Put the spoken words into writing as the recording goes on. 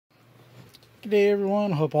Good day,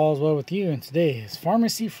 everyone. Hope all is well with you. And today is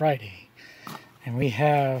Pharmacy Friday, and we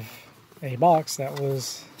have a box that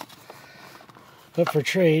was up for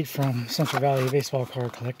trade from Central Valley Baseball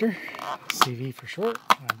Card Collector, CV for short,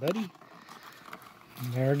 my buddy.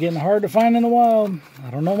 And they're getting hard to find in the wild.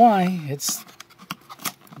 I don't know why. It's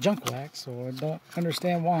junk wax, so I don't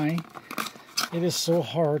understand why it is so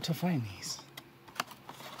hard to find these.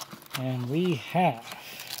 And we have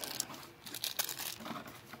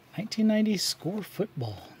 1990 Score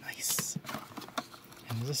Football. Nice.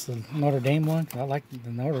 And is this the Notre Dame one? I like the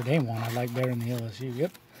Notre Dame one. I like better than the LSU.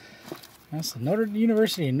 Yep. That's the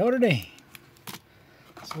University of Notre Dame.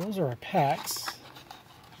 So those are our packs.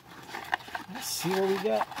 Let's see what we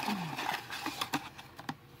got.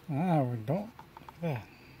 Ah, we don't. Yeah.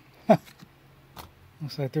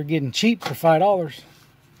 Looks like they're getting cheap for $5.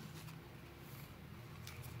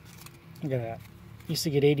 Look at that. Used to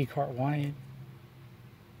get 80 cart wide.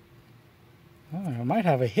 Oh, I might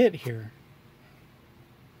have a hit here.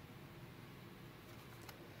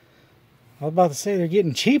 I was about to say they're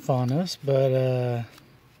getting cheap on us, but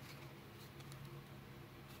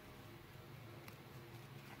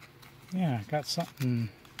yeah, got something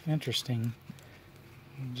interesting.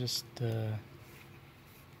 Just put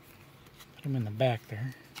them in the back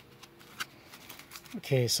there.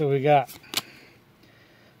 Okay, so we got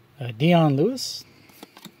Dion Lewis,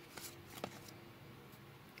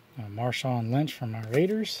 Marshawn Lynch from my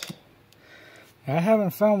Raiders. I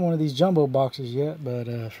haven't found one of these jumbo boxes yet, but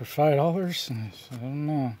for $5, I don't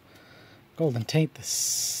know. Golden Taint the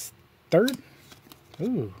third.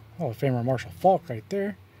 Ooh, Hall of Famer Marshall Falk right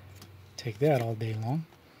there. Take that all day long.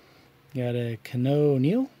 Got a Cano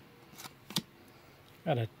Neal.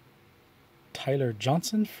 Got a Tyler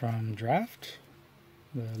Johnson from Draft.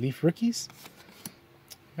 The Leaf Rookies.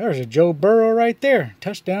 There's a Joe Burrow right there.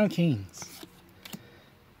 Touchdown Kings.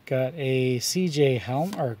 Got a KJ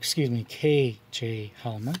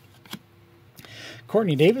Hellman,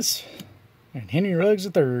 Courtney Davis, and Henry Ruggs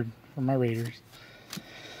III for my Raiders.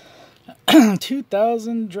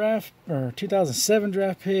 2007 draft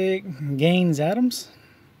pick, Gaines Adams,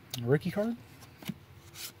 rookie card.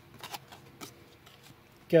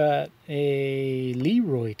 Got a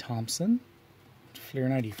Leroy Thompson, Fleer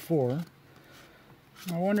 94.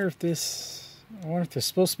 I wonder if it's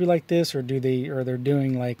supposed to be like this, or they're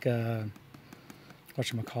doing like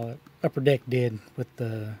whatchamacallit, Upper Deck did with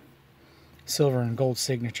the silver and gold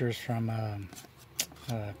signatures from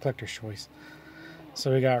Collector's Choice.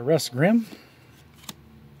 So we got Russ Grimm,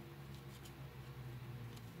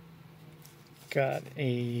 got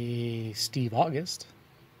a Steve August.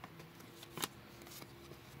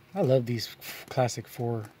 I love these classic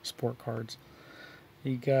 4 sport cards.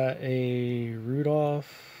 You got a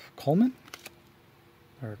Rudolph Coleman.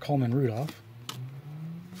 Or Coleman Rudolph.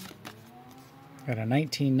 Got a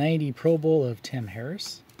 1990 Pro Bowl of Tim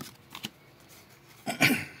Harris.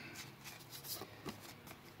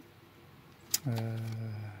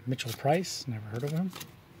 Mitchell Price, never heard of him.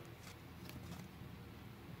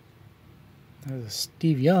 There's a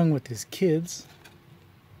Steve Young with his kids.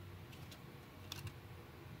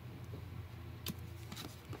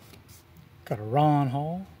 Got a Ron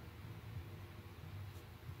Hall.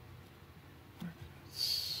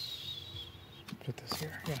 Put this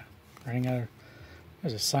here, yeah. Running out of.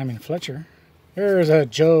 There's a Simon Fletcher. There's a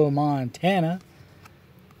Joe Montana.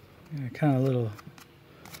 Kind of little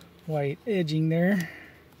white edging there.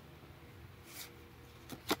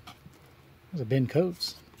 There's a Ben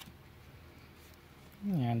Coates.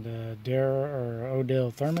 And Odell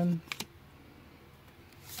Thurman.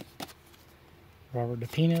 Robert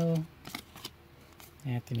DePino.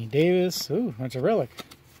 Anthony Davis. Ooh, that's a relic.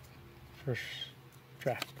 First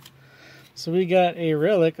draft. So we got a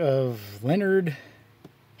relic of Leonard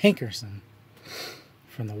Hankerson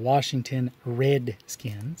from the Washington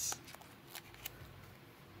Redskins.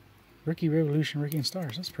 Rookie Revolution, Rookie and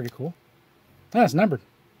Stars. That's pretty cool. That's numbered.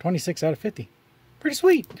 26 out of 50. Pretty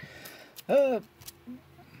sweet.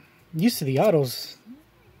 Used to the autos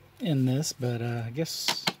in this, but I guess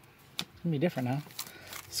it's going to be different now.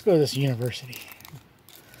 Let's go to this university.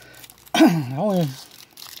 I only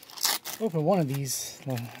opened one of these,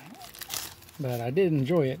 but I did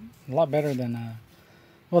enjoy it a lot better than,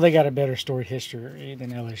 well, they got a better storied history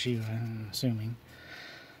than LSU, I'm assuming.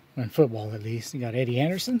 In football, at least. You got Eddie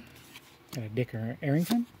Anderson, got a Dick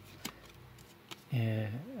Arrington,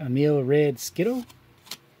 Emil Red Skiddo,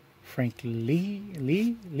 Frank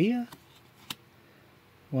Leah,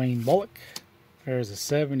 Wayne Bullock. There's a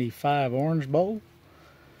 75 Orange Bowl.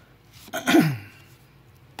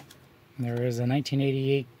 There is a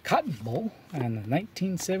 1988 Cotton Bowl and a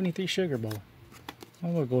 1973 Sugar Bowl.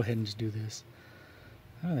 Well, we'll go ahead and just do this.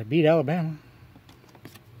 Oh, they beat Alabama.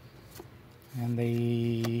 And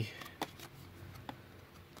they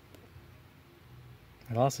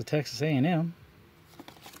lost to Texas A&M.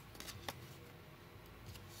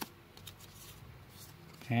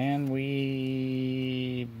 And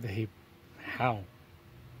how?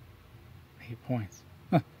 8 points.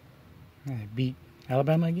 Huh. They beat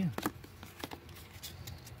Alabama again.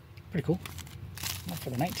 Pretty cool. Not for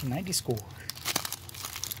the 1990 score.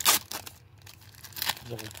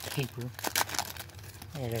 Little paper.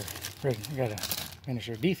 I gotta finish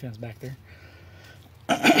our defense back there.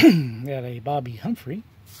 We got a Bobby Humphrey,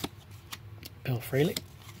 Bill Fralick,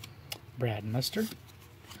 Brad Mustard,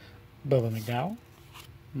 Bubba McDowell,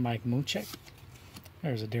 Mike Munchak.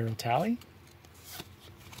 There's a Darryl Talley.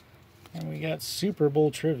 And we got Super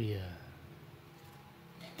Bowl trivia.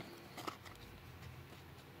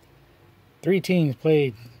 3 teams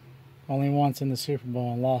played only once in the Super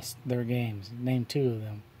Bowl and lost their games. Name 2 of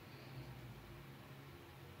them.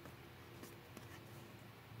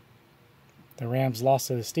 The Rams lost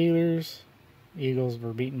to the Steelers. Eagles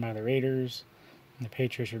were beaten by the Raiders. And the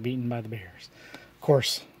Patriots were beaten by the Bears. Of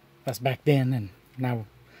course, that's back then, and now.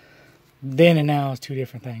 Then and now is 2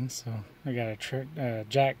 different things. So I got a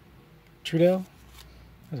Jack Trudell.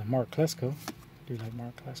 There's a Mark Klesko. I do like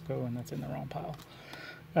Mark Klesko, and that's in the wrong pile.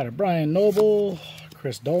 Got a Brian Noble,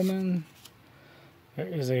 Chris Dolman. There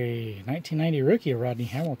is a 1990 rookie of Rodney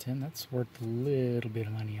Hamilton. That's worth a little bit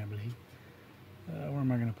of money, I believe. Where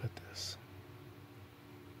am I going to put this?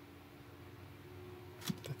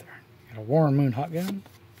 Put there. Got a Warren Moon Hot Gun.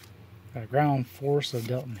 Got a Ground Force of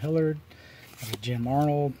Delton Hillard. Got a Jim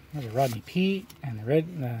Arnold. There's a Rodney Peete. And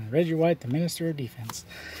the Reggie White, the Minister of Defense.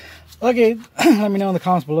 Okay, let me know in the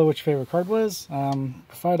comments below what your favorite card was.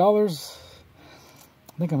 For $5,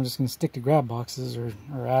 I think I'm just going to stick to grab boxes or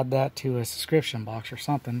add that to a subscription box or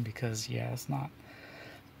something, because, yeah, it's not...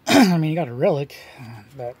 I mean, you got a relic,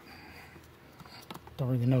 but don't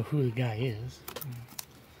really know who the guy is.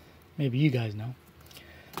 Maybe you guys know.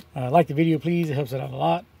 Like the video, please. It helps it out a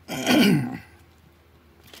lot. If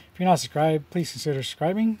you're not subscribed, please consider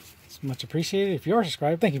subscribing. It's much appreciated. If you are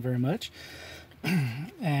subscribed, thank you very much.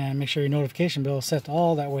 And make sure your notification bell is set to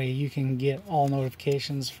all. That way you can get all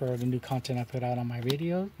notifications for the new content I put out on my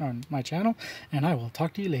video, on my channel. And I will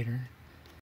talk to you later.